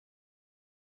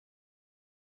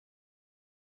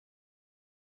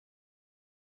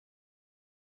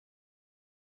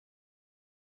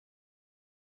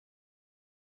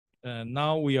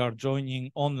Now we are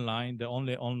joining online. The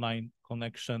only online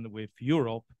connection with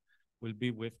Europe will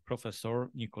be with Professor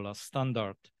Nicolas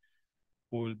Standaert,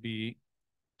 who will be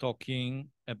talking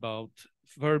about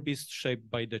Verbiest shaped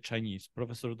by the Chinese.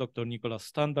 Professor Dr.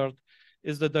 Nicolas Standaert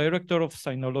is the director of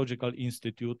Sinological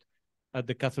Institute at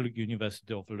the Catholic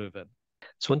University of Leuven.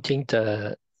 尊敬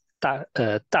的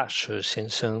大使先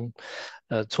生，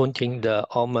尊敬的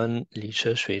澳门理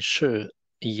学学士、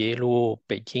耶鲁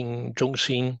北京中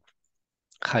心，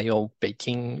还有北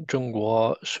京中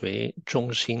国学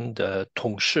中心的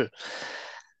同事，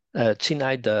亲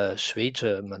爱的学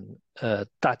者们，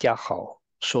大家好。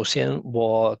首先，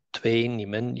我对你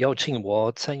们邀请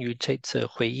我参与这次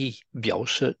会议表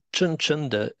示真正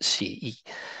的谢意。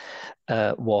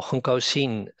我很高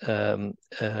兴，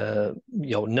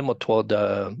有那么多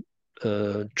的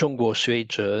中国学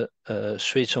者、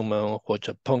学生们或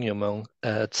者朋友们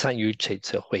参与这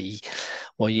次会议。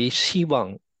我也希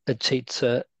望这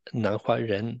次南华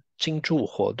人庆祝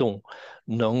活动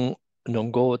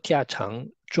能够加强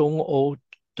中欧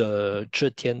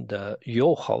之间的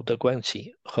友好的关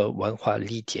系和文化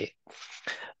理解。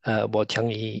我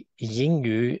将以英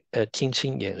语进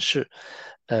行演示，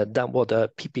但我的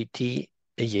PPT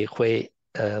也会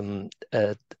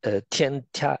添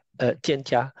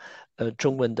加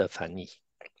中文的翻译。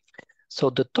So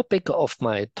the topic of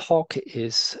my talk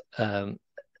is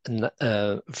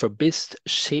Verbiest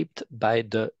shaped by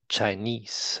the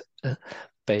Chinese，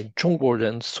 被中国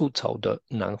人塑造的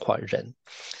南华人。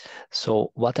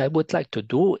So what I would like to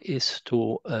do is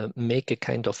to make a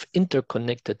kind of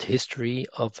interconnected history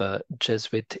of a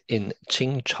Jesuit in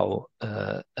Qingzhou,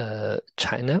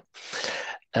 China,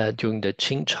 during the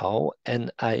Qingzhou,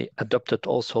 and I adopted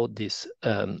also this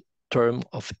term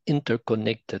of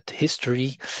interconnected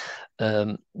history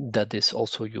that is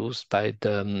also used by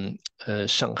the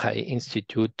Shanghai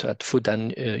Institute at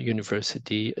Fudan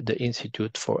University, the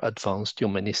Institute for Advanced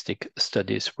Humanistic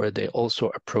Studies, where they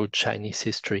also approach Chinese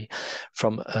history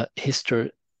from a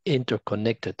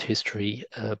interconnected history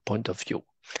point of view.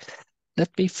 Let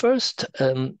me first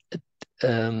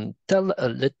tell a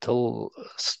little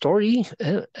story,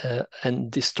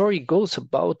 and the story goes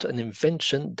about an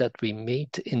invention that we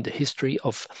made in the history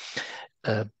of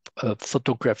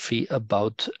photography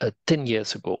about 10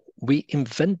 years ago. We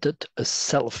invented a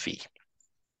selfie.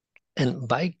 And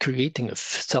by creating a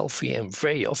selfie, and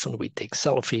very often we take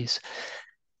selfies,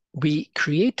 we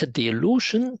created the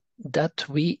illusion that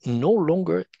we no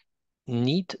longer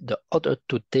need the other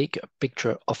to take a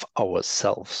picture of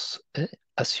ourselves.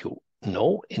 As you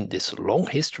know, in this long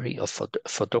history of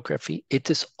photography, it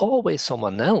is always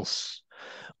someone else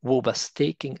who was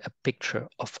taking a picture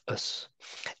of us.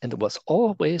 And there was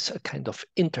always a kind of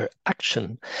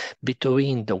interaction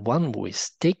between the one who is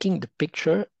taking the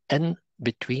picture and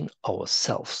between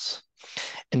ourselves.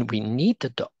 And we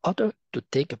needed the other to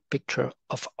take a picture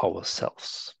of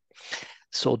ourselves.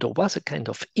 So there was a kind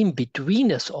of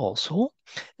in-betweenness also,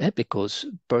 because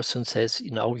person says,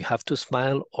 you know, you have to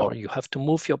smile or you have to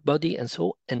move your body and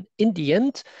so. And in the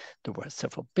end, there were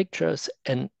several pictures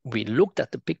and we looked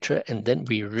at the picture and then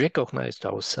we recognized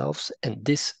ourselves, and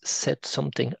this said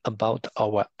something about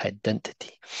our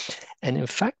identity. And in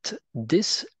fact,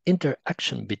 this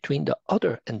interaction between the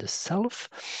other and the self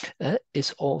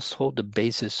is also the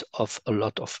basis of a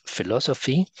lot of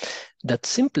philosophy that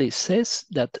simply says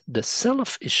that the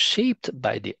self is shaped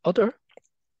by the other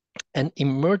and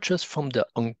emerges from the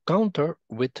encounter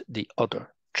with the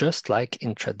other, just like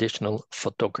in traditional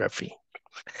photography.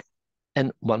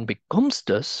 And one becomes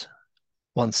thus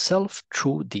oneself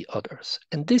through the others.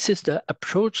 And this is the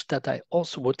approach that I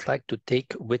also would like to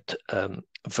take with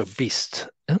Verbiest.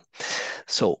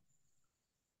 So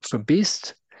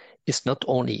Verbiest is not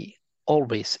only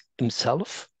always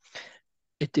himself,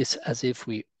 it is as if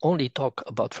we only talk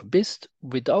about Verbiest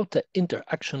without the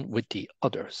interaction with the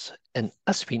others. And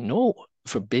as we know,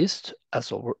 Verbiest,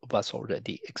 as was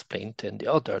already explained in the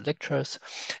other lectures,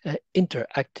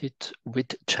 interacted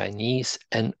with Chinese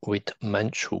and with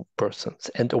Manchu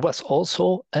persons. And there was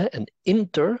also an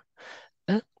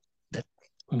that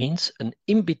means an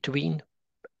in-between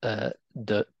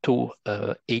the two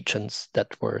agents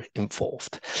that were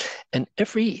involved. And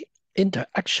every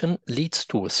interaction leads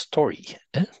to a story.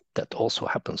 That also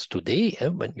happens today.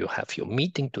 When you have your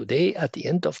meeting today, at the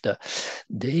end of the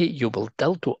day, you will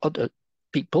tell to other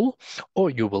people, or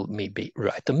you will maybe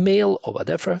write a mail or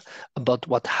whatever about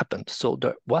what happened. So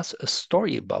there was a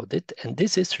story about it, and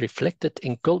this is reflected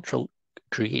in cultural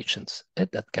creations.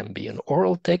 That can be an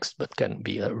oral text, but can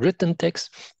be a written text,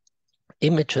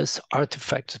 images,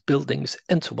 artifacts, buildings,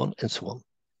 and so on and so on.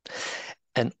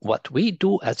 And what we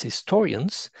do as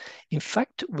historians, in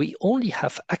fact, we only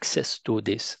have access to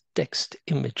this text,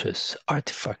 images,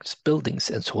 artifacts, buildings,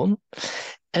 and so on.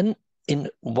 And in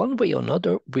one way or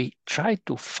another, we try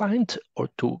to find or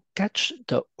to catch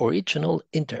the original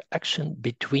interaction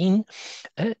between,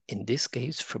 in this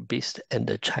case, Verbiest and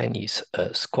the Chinese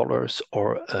scholars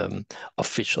or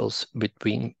officials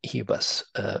between he was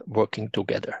working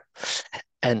together.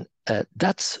 And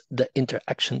that's the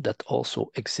interaction that also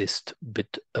exists with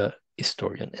a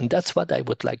historian. And that's what I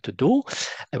would like to do.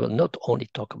 I will not only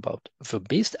talk about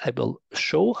Verbiest, I will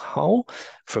show how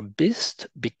Verbiest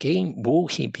became who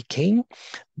he became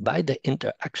by the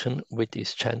interaction with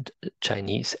these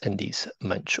Chinese and these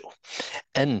Manchu.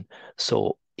 And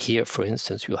so here, for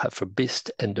instance, you have Verbiest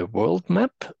and the world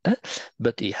map,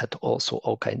 but he had also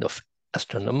all kind of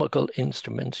astronomical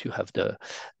instruments. You have the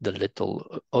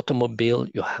little automobile,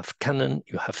 you have cannon,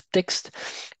 you have text,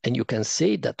 and you can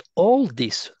say that all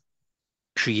these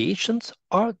creations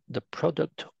are the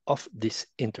product of this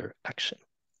interaction.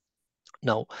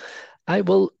 Now, I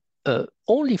will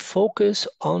only focus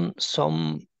on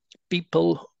some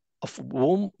people of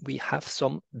whom we have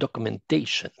some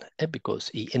documentation, because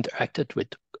he interacted with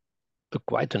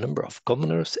quite a number of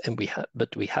commoners, and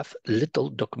but we have little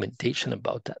documentation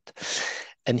about that.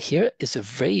 And here is a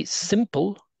very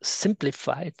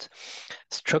simplified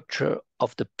structure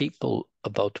of the people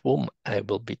about whom I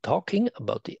will be talking,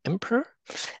 about the emperor.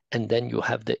 And then you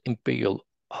have the imperial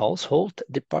household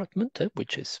department,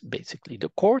 which is basically the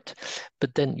court.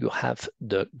 But then you have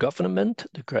the government,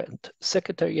 the grand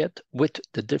secretariat, with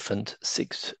the different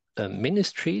 6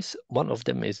 ministries. One of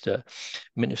them is the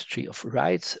Ministry of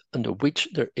Rights, under which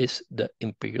there is the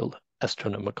Imperial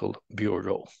Astronomical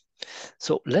Bureau.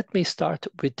 So let me start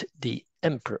with the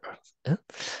emperor.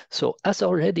 So as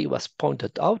already was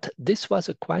pointed out, this was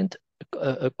a quite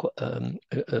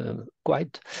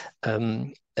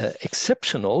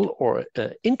exceptional or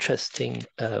interesting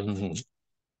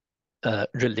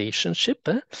relationship,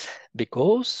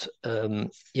 because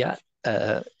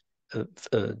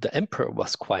the emperor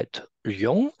was quite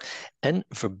young, and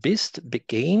Verbiest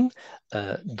became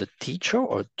the teacher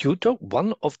or tutor,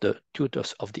 one of the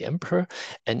tutors of the emperor,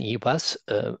 and he was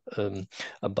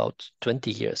about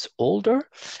 20 years older.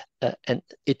 And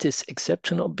it is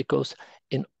exceptional because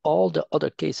in all the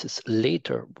other cases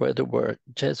later where there were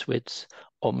Jesuits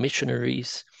or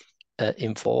missionaries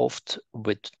involved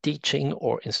with teaching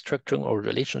or instructing or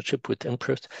relationship with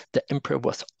emperors, the emperor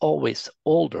was always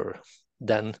older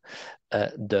than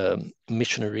the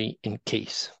missionary in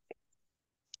case.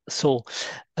 So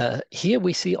here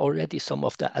we see already some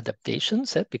of the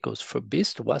adaptations, because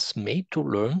Verbiest was made to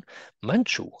learn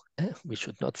Manchu. We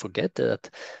should not forget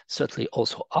that certainly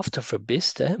also after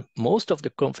Verbiest, most of the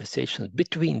conversations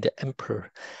between the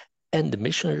emperor and the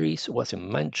missionaries was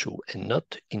in Manchu and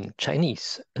not in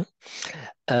Chinese.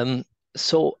 And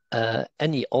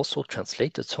he also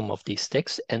translated some of these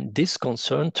texts, and this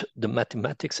concerned the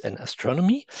mathematics and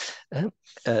astronomy.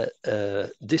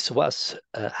 This was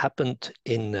happened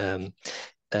in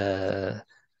the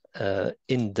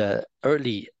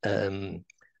early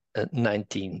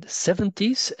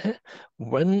 1970s,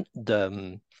 when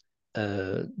the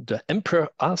emperor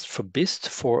asked Verbiest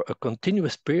for a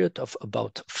continuous period of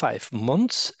about 5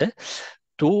 months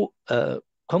to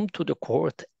come to the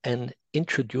court and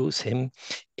introduce him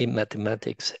in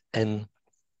mathematics and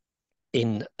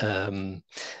in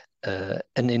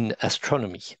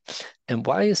astronomy. And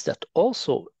why is that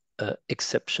also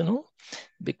exceptional?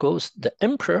 Because the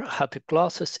emperor had the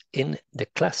classes in the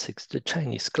classics, the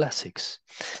Chinese classics,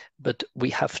 but we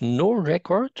have no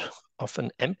record of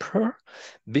an emperor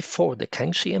before the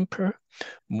Kangxi emperor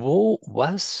who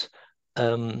was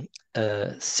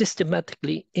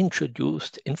systematically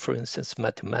introduced in, for instance,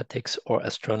 mathematics or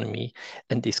astronomy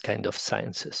and these kind of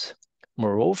sciences.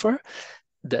 Moreover,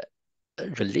 the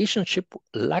relationship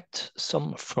lacked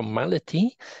some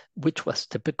formality, which was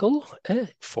typical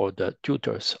for the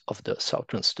tutors of the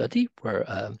Southern study, where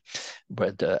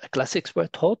the classics were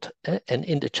taught. And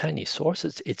in the Chinese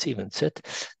sources, it's even said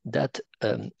that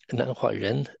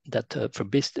that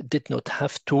Verbiest did not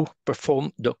have to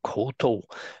perform the koto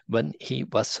when he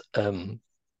was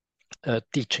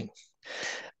teaching.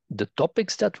 The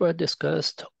topics that were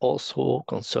discussed also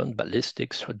concerned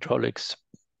ballistics, hydraulics,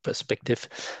 perspective,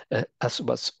 as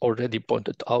was already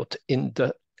pointed out in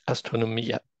the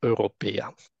Astronomia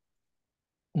Europea.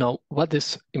 Now, what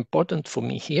is important for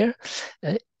me here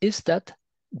is that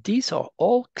these are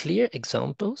all clear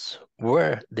examples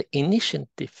where the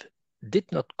initiative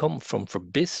did not come from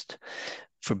Verbiest.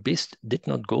 Verbiest did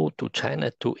not go to China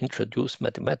to introduce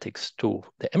mathematics to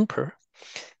the emperor,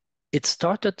 it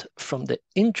started from the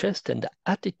interest and the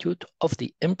attitude of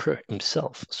the emperor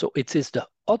himself. So it is the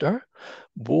other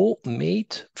who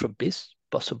made Verbiest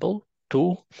possible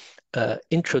to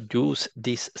introduce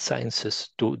these sciences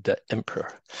to the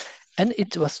emperor. And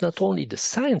it was not only the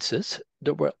sciences,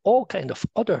 there were all kinds of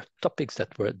other topics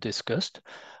that were discussed.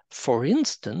 For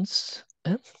instance,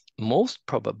 most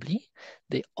probably,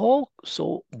 they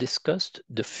also discussed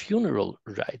the funeral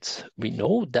rites. We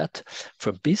know that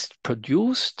Verbiest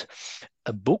produced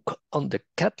a book on the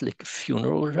Catholic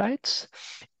funeral rites,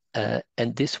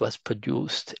 and this was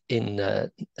produced in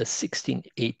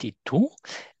 1682.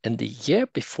 And the year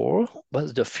before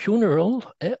was the funeral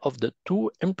of the two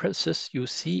empresses you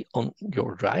see on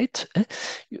your right.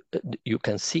 You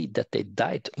can see that they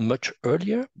died much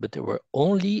earlier, but they were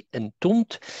only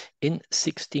entombed in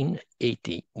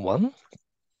 1681.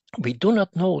 We do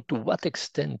not know to what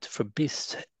extent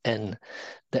Verbiest and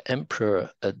the emperor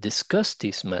discussed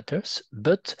these matters,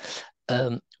 but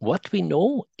what we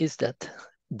know is that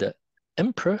the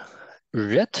emperor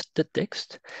read the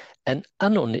text and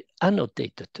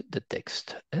annotated the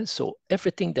text. And so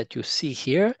everything that you see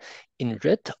here in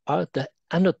red are the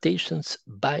annotations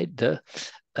by the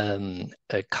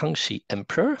Kangxi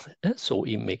emperor. So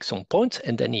he makes some points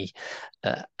and then he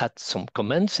adds some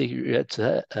comments. He read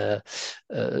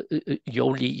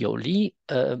Yoli,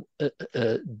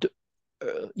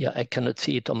 yeah, I cannot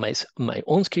see it on my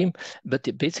own screen, but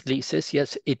it basically says,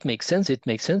 yes, it makes sense,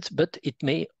 but it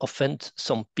may offend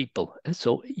some people. And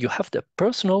so you have the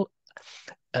personal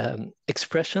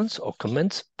expressions or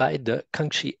comments by the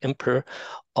Kangxi emperor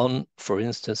on, for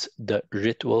instance, the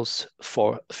rituals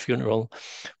for funeral,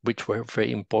 which were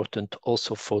very important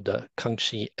also for the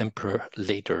Kangxi emperor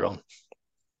later on.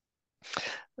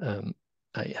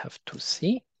 I have to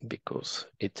see because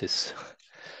it is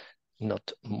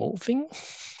not moving.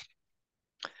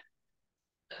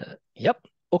 Yep.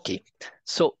 Okay,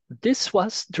 so this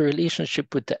was the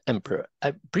relationship with the emperor.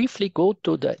 I briefly go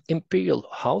to the imperial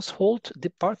household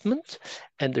department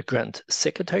and the grand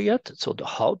secretariat. So the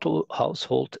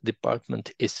household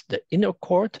department is the inner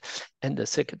court and the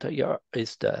secretariat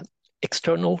is the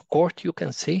external court, you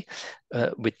can say,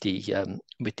 with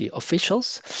the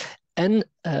officials. And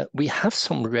we have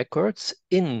some records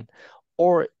in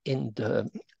the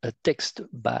text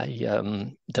by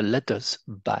the letters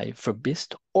by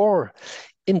Verbiest or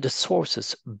in the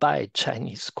sources by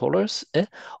Chinese scholars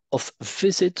of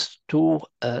visits to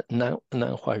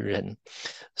Nanhuaren.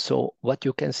 So what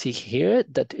you can see here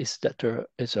that there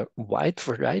is a wide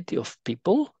variety of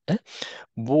people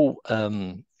who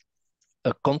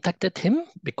contacted him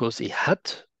because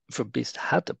Verbiest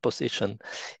had a position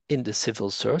in the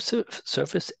civil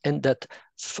service and that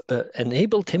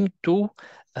enabled him to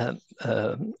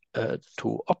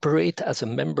operate as a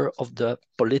member of the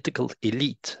political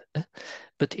elite.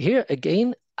 But here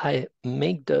again, I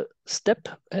make the step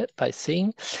by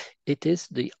saying it is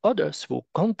the others who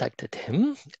contacted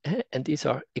him, and these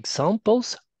are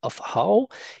examples of how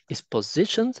his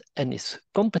position and his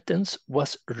competence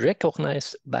was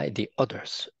recognized by the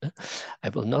others. I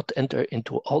will not enter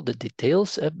into all the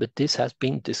details, but this has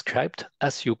been described.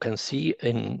 As you can see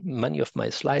in many of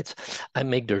my slides, I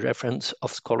make the reference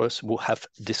of scholars who have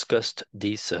discussed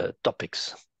these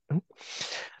topics.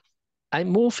 I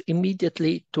move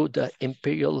immediately to the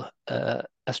Imperial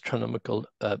Astronomical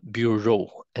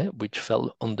Bureau, which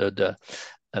fell under the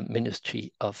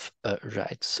Ministry of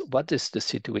Rights. What is the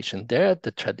situation there?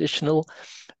 The traditional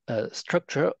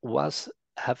structure was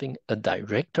having a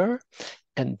director,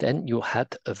 and then you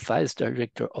had a vice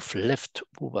director of left,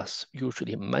 who was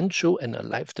usually Manchu, and a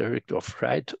life director of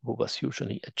right, who was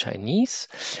usually a Chinese.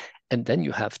 And then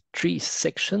you have three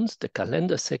sections: the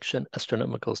calendar section,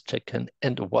 astronomical section,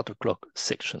 and the water clock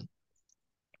section.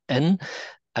 And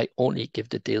I only give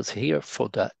details here for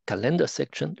the calendar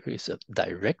section. There is a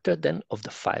director then of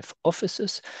the 5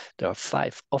 offices. There are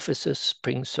 5 offices,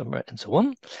 spring, summer, and so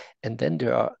on. And then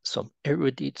there are some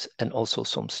erudites and also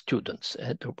some students.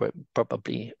 There were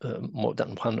probably more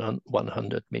than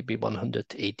 100, maybe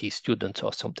 180 students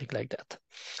or something like that.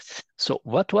 So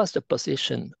what was the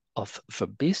position of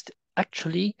Verbiest?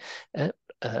 Actually, and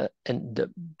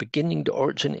the beginning, the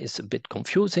origin is a bit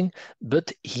confusing,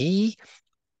 but he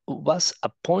was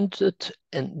appointed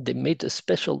and they made a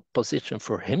special position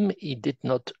for him. He did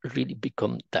not really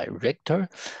become director,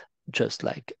 just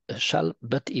like Schall,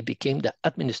 but he became the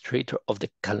administrator of the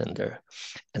calendar.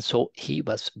 And so he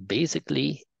was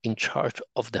basically in charge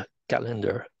of the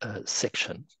calendar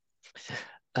section.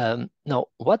 Now,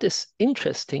 what is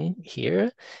interesting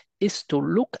here is to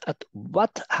look at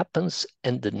what happens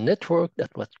in the network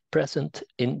that was present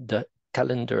in the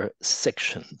calendar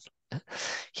section.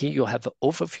 Here you have an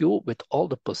overview with all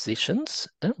the positions.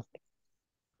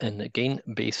 And again,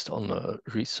 based on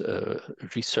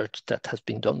research that has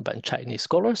been done by Chinese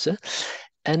scholars.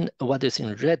 And what is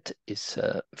in red is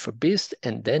Verbiest,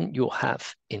 and then you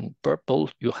have in purple,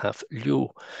 you have Liu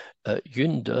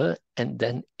Yunde, and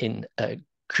then in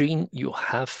green, you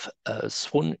have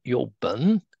Sun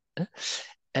Yoben.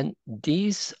 And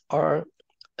these are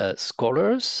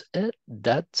scholars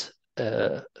that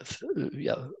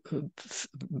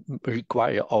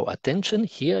require our attention.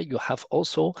 Here you have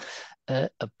also Bao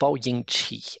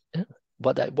Yingqi.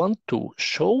 What I want to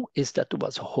show is that there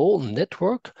was a whole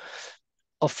network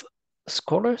of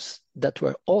scholars that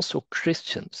were also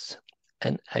Christians.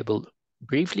 And I will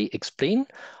briefly explain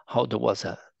how there was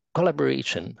a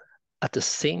collaboration at the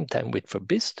same time with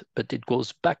Verbiest, but it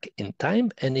goes back in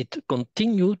time and it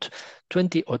continued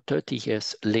 20 or 30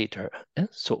 years later.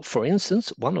 So for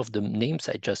instance, one of the names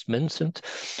I just mentioned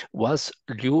was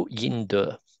Liu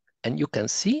Yinde. And you can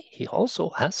see he also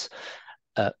has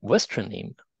a Western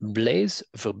name, Blaise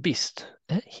Verbiest.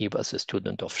 He was a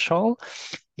student of Charles.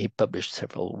 He published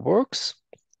several works.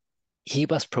 He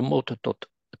was promoted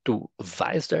to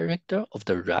vice director of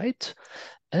the Right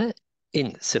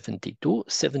in 72.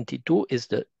 72 is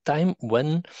the time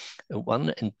when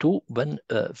when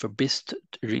Verbiest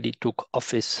really took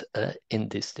office in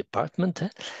this department.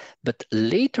 But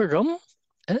later on,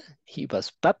 he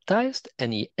was baptized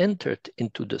and he entered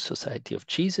into the Society of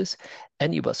Jesus,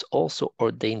 and he was also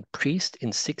ordained priest in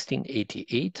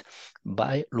 1688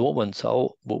 by Luo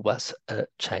Wenzhou, who was a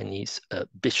Chinese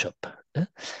bishop,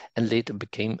 and later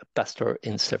became pastor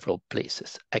in several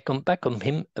places. I come back on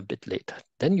him a bit later.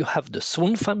 Then you have the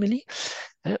Sun family,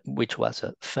 which was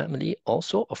a family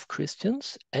also of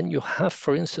Christians, and you have,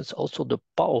 for instance, also the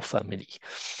Bao family.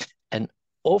 And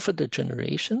over the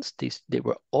generations, they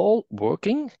were all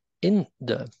working in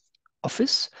the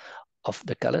office of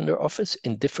the calendar office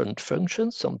in different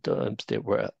functions. Sometimes they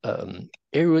were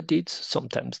erudites,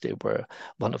 sometimes they were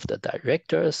one of the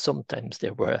directors, sometimes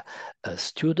they were a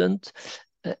student,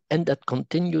 and that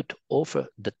continued over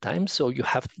the time. So you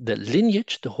have the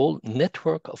lineage, the whole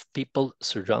network of people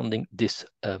surrounding this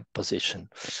position.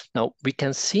 Now, we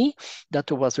can see that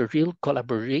there was a real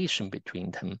collaboration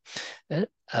between them.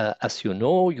 As you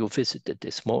know, you visited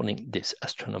this morning this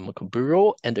astronomical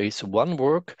bureau, and there is one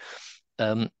work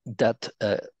that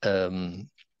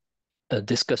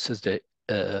discusses the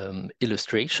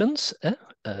illustrations.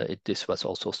 This was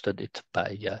also studied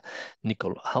by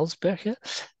Nicolas Halsberger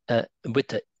with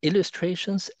the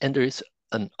illustrations, and there is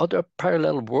another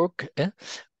parallel work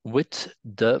with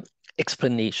the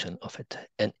explanation of it.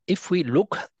 And if we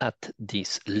look at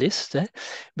this list,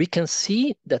 we can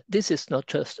see that this is not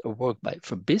just a work by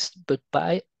Verbiest, but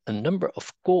by a number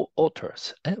of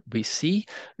co-authors. We see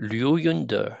Liu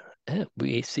Yunde,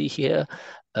 we see here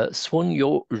Sun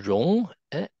Yo-rong,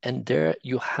 and there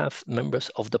you have members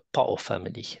of the Bao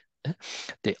family.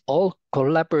 They all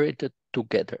collaborated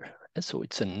together. So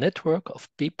it's a network of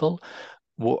people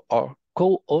who are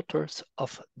co-authors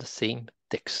of the same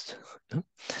text.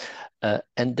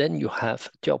 And then you have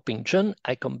Jiaoping Zhen.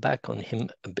 I come back on him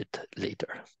a bit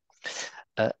later.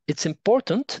 It's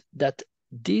important that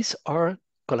these are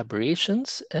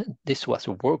collaborations. This was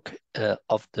a work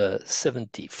of the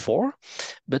 74,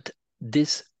 but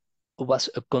this was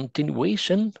a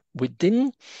continuation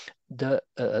within the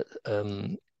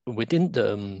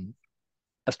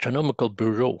astronomical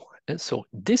bureau. And so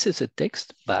this is a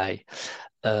text by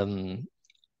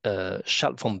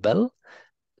Charles von Bell,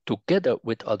 together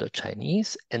with other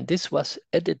Chinese, and this was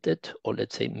edited, or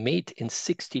let's say made in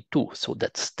 62, so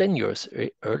that's 10 years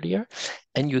earlier,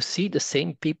 and you see the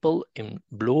same people in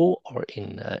blue or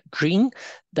in green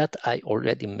that I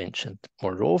already mentioned.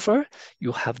 Moreover,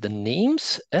 you have the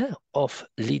names of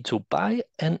Li Zubai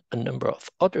and a number of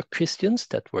other Christians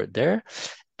that were there,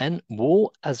 and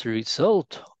who, as a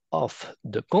result of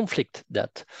the conflict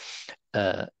that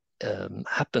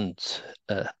happened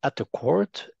at the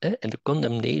court and the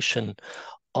condemnation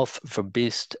of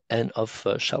Verbiest and of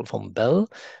Charles von Bell,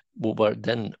 who were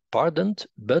then pardoned,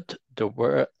 but there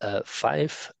were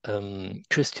 5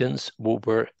 Christians who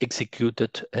were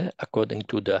executed according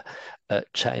to the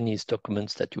Chinese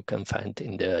documents that you can find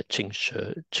in the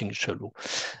Qingshelu.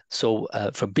 So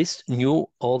Verbiest knew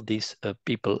all these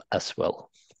people as well.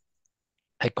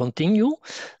 I continue.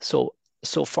 So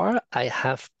far I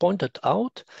have pointed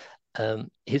out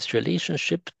his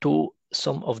relationship to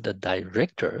some of the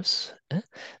directors,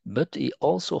 but he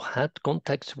also had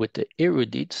contacts with the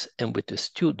erudites and with the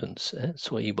students.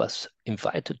 So he was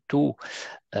invited to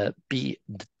be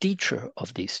the teacher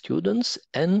of these students.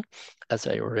 And as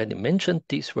I already mentioned,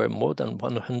 these were more than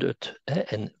 100,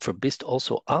 and Verbiest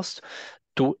also asked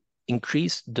to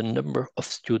increase the number of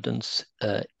students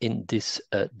in this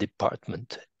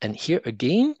department. And here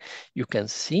again, you can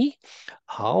see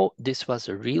how this was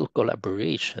a real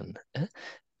collaboration.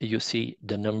 You see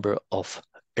the number of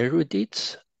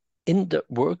erudites in the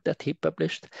work that he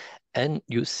published, and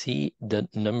you see the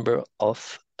number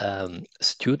of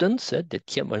students, the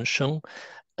Tianwensheng,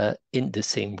 in the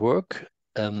same work,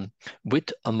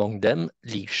 with among them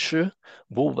Li Shi,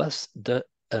 who was the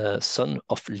son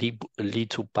of Li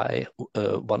Zubai,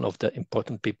 one of the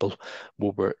important people who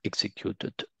were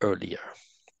executed earlier.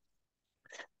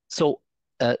 So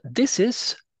this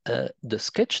is the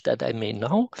sketch that I made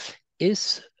now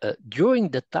is during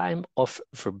the time of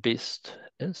Verbiest.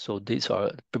 So these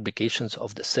are publications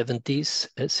of the 70s,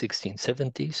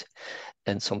 1670s,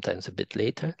 and sometimes a bit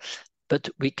later. But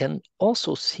we can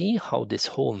also see how this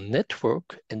whole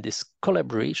network and this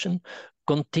collaboration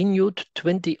continued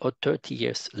 20 or 30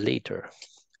 years later.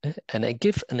 And I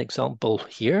give an example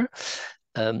here.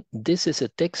 This is a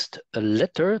text, a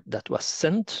letter that was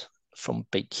sent from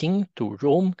Peking to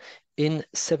Rome in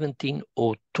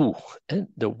 1702. And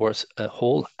there was a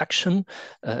whole action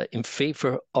in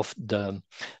favor of the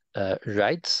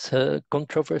rights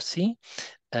controversy.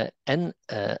 And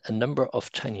a number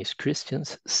of Chinese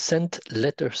Christians sent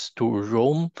letters to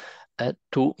Rome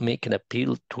to make an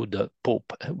appeal to the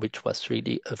Pope, which was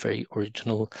really a very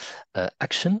original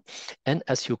action. And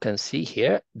as you can see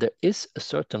here, there is a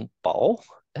certain Pao.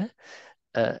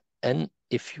 And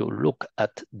if you look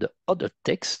at the other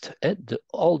text,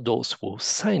 all those who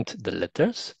signed the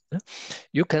letters,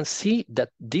 you can see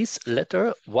that this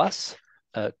letter was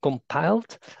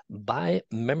compiled by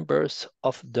members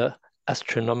of the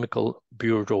Astronomical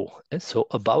Bureau. So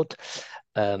about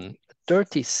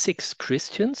 36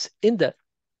 Christians in the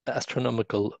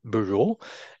Astronomical Bureau,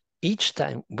 each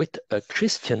time with a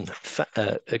Christian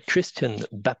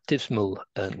baptismal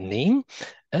name,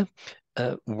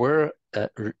 were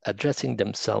addressing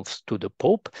themselves to the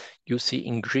Pope. You see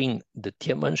in green the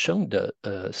Tianwensheng, the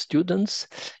students.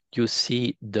 You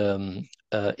see the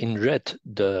in red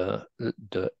the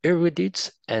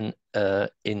erudites, and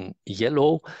in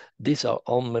yellow these are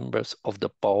all members of the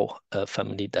Pao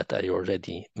family that I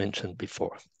already mentioned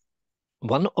before.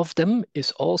 One of them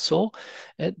is also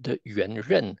the Yuan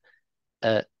Ren.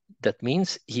 That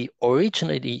means he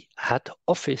originally had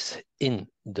office in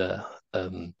the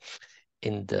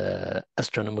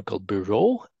Astronomical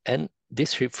Bureau, and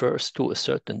this refers to a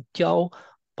certain Jiao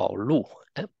Paolu,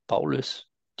 Paulus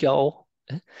Jiao.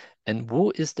 And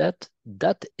who is that?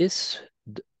 That is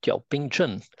Jiao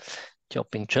Pingzhen. Jiao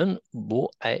Pingzhen, who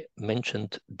I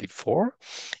mentioned before.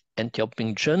 And Jiao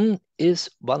Pingzhen is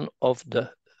one of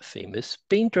the famous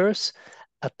painters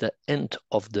at the end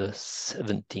of the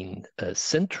 17th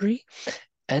century.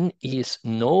 And he is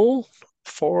known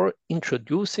for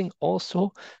introducing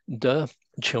also the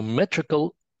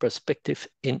geometrical perspective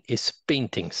in his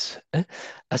paintings.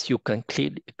 As you can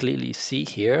clearly see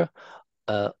here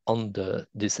on the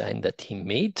design that he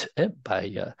made by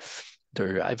the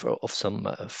arrival of some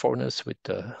foreigners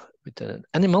with an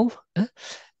animal.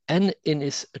 And in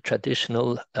his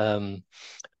traditional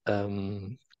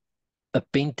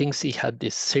paintings, he had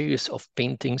this series of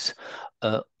paintings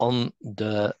on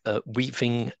the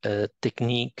weaving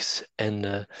techniques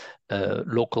and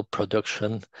local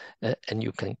production, and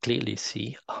you can clearly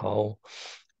see how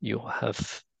you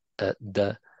have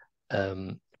the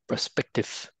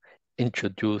perspective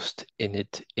introduced in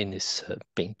his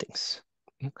paintings.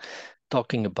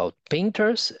 Talking about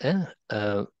painters,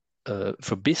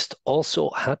 Verbiest also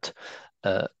had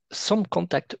some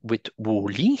contact with Wu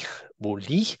Li. Wu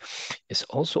Li is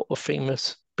also a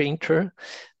famous painter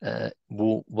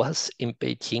who was in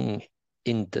Beijing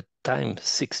in the time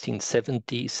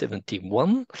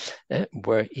 1670-71,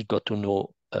 where he got to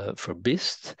know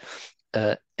Verbiest.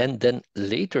 And then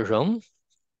later on,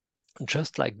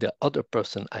 just like the other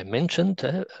person I mentioned,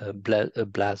 Blaise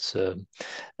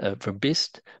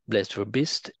Verbiest,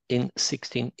 in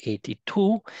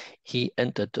 1682, he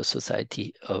entered the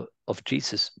Society of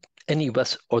Jesus, and he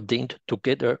was ordained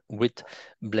together with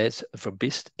Blaise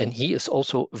Verbiest, and he is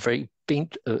also a very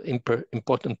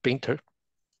important painter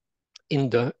in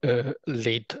the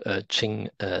late Qing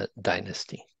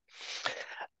dynasty.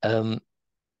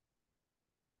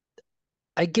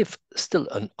 I give still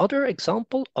another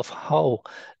example of how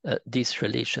these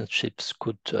relationships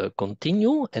could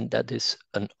continue, and that is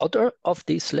another of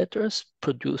these letters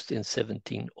produced in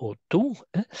 1702.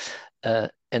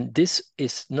 And this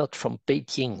is not from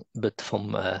Beijing, but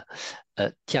from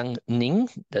Tiangning,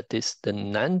 that is the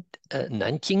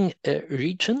Nanjing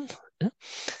region.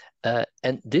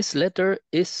 And this letter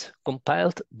is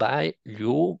compiled by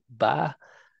Liu Ba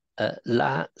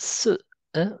La Se,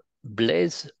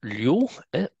 Blaise Liu,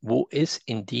 who is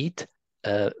indeed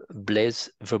Blaise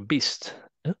Verbiest.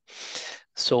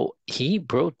 So he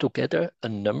brought together a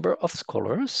number of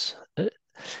scholars,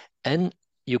 and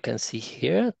you can see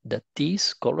here that these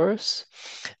scholars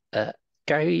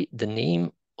carry the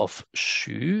name of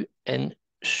Xu and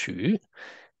Xu,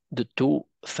 the two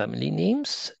family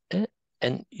names,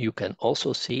 and you can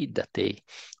also see that they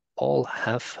all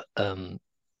have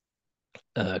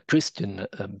Christian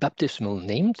baptismal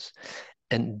names,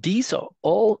 and these are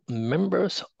all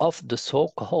members of the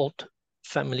so-called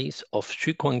families of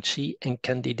Xu Guangqi and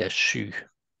Candida Xu.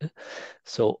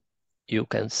 So you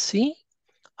can see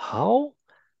how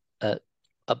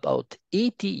about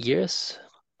 80 years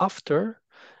after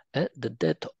the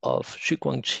death of Xu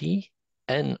Guangqi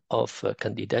and of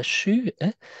Candida Xu,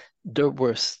 there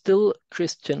were still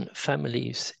Christian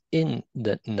families in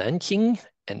the Nanjing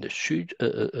and the Xu,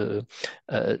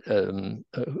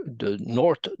 the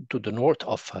north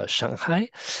of Shanghai,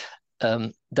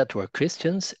 that were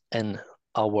Christians, and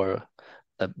our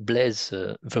Blaise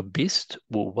Verbiest,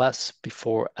 who was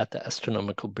before at the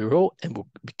Astronomical Bureau and who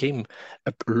became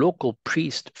a local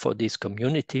priest for these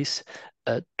communities,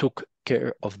 took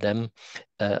care of them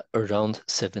around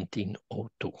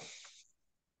 1702.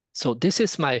 So this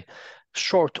is my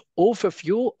short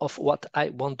overview of what I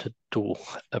wanted to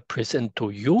present to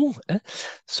you.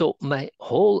 So my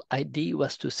whole idea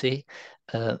was to say,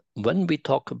 when we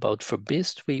talk about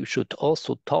Verbiest, we should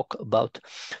also talk about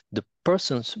the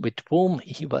persons with whom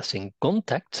he was in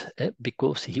contact,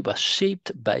 because he was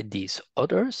shaped by these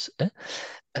others.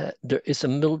 There is a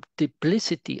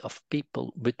multiplicity of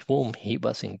people with whom he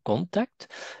was in contact.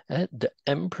 The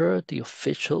emperor, the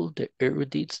official, the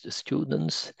erudites, the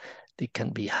students. They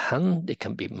can be Han, they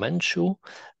can be Manchu.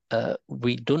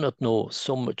 We do not know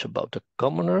so much about the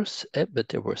commoners, but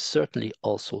they were certainly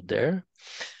also there.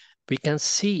 We can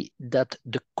see that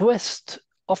the quest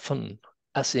often,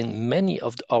 as in many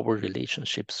of our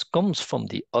relationships, comes from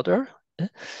the other.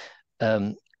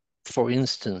 For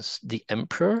instance, the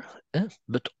emperor,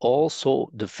 but also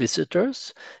the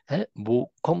visitors who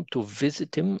come to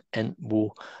visit him and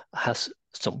who has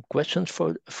some questions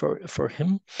for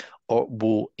him, or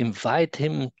who invite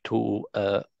him to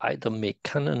either make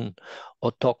canon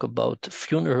or talk about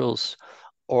funerals,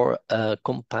 or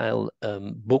compile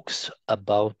books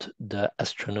about the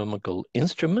astronomical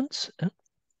instruments.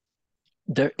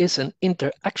 There is an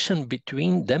interaction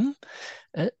between them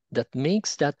that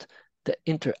makes that the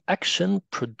interaction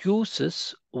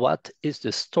produces what is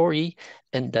the story,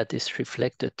 and that is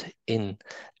reflected in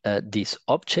these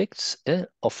objects,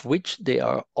 of which they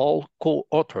are all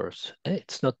co-authors.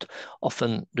 It's not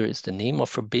often there is the name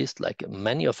of Verbiest, like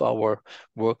many of our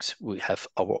works, we have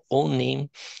our own name,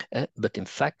 but in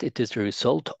fact it is the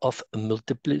result of a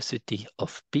multiplicity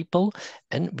of people,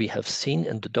 and we have seen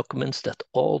in the documents that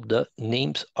all the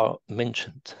names are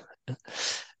mentioned.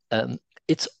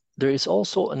 There is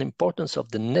also an importance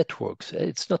of the networks.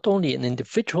 It's not only an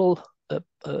individual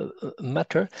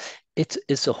matter, it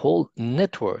is a whole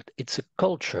network, it's a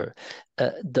culture.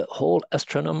 The whole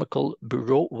Astronomical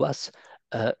Bureau was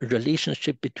a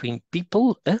relationship between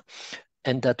people,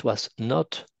 and that was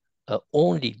not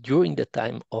only during the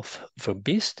time of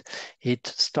Verbiest. It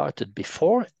started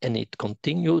before and it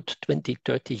continued 20,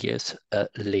 30 years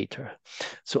later.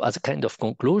 So as a kind of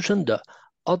conclusion, the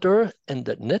other and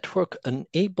the network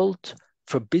enabled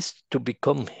Verbiest to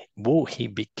become who he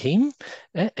became,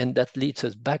 and that leads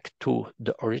us back to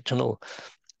the original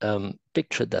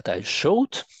picture that I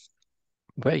showed,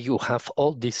 where you have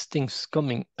all these things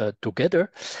coming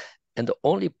together. And the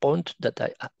only point that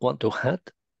I want to add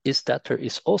is that there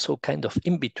is also kind of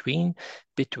in between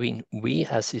we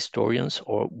as historians,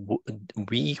 or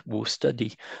we who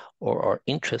study or are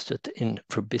interested in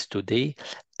Verbiest today,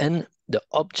 and the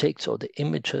objects or the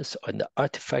images and the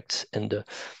artifacts and the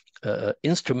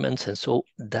instruments and so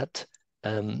that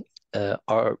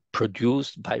are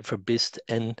produced by Verbiest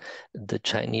and the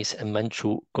Chinese and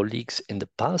Manchu colleagues in the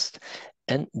past,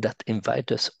 and that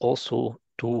invite us also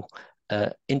to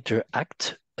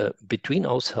interact between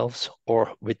ourselves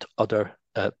or with other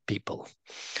people.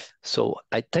 So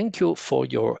I thank you for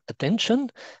your attention.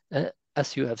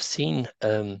 As you have seen,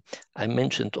 I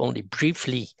mentioned only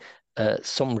briefly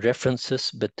some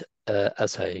references, but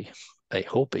as I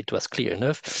hope it was clear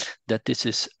enough that this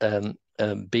is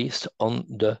based on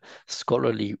the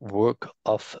scholarly work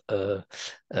of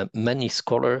many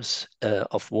scholars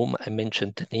of whom I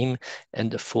mentioned the name,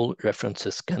 and the full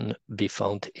references can be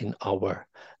found in our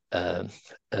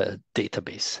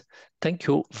database. Thank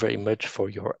you very much for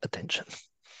your attention.